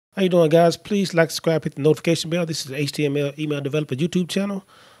How you doing, guys? Please like, subscribe, hit the notification bell. This is the HTML Email Developer YouTube channel.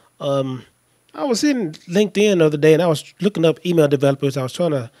 I was in LinkedIn the other day, and I was looking up email developers. I was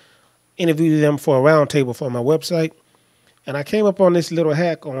trying to interview them for a roundtable for my website, and I came up on this little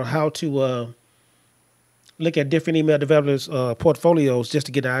hack on how to look at different email developers' portfolios just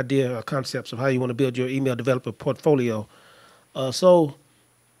to get an idea or concepts of how you want to build your email developer portfolio. So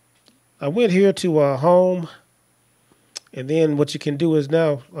I went here to Home, and then what you can do is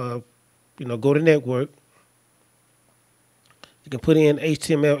now, go to Network. You can put in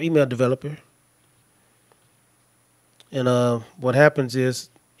HTML email developer, and what happens is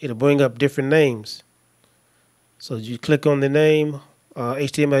it'll bring up different names. So you click on the name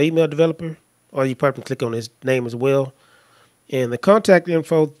HTML email developer, or you probably click on his name as well. And the contact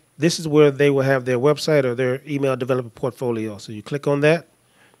info, this is where they will have their website or their email developer portfolio. So you click on that,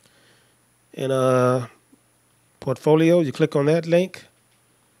 and portfolio, you click on that link.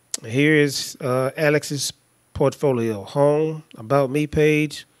 Here is Alex's portfolio: home, about me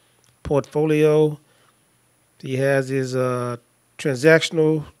page, portfolio. He has his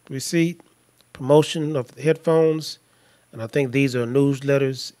transactional receipt, promotion of headphones, and I think these are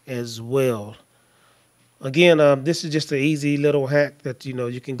newsletters as well. Again, this is just an easy little hack that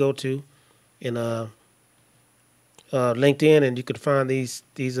you can go to in LinkedIn, and you can find these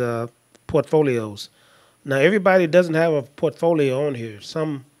portfolios. Now, everybody doesn't have a portfolio on here.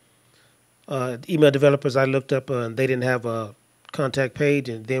 Some email developers I looked up, and they didn't have a contact page,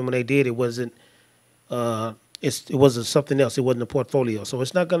 and then when they did, it wasn't. It wasn't something else. It wasn't a portfolio. So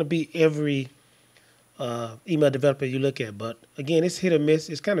it's not going to be every email developer you look at. But again, it's hit or miss.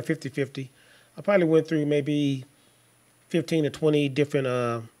 It's kind of 50-50. I probably went through maybe 15 to 20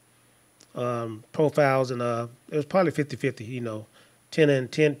 different profiles, and it was probably 50-50.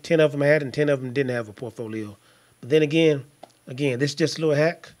 10 of them had, and 10 of them didn't have a portfolio. But then again, this is just a little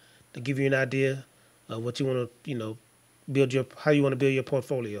hack to give you an idea of what you want to, how you want to build your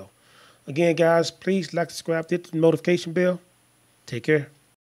portfolio. Again, guys, please like, subscribe, hit the notification bell. Take care.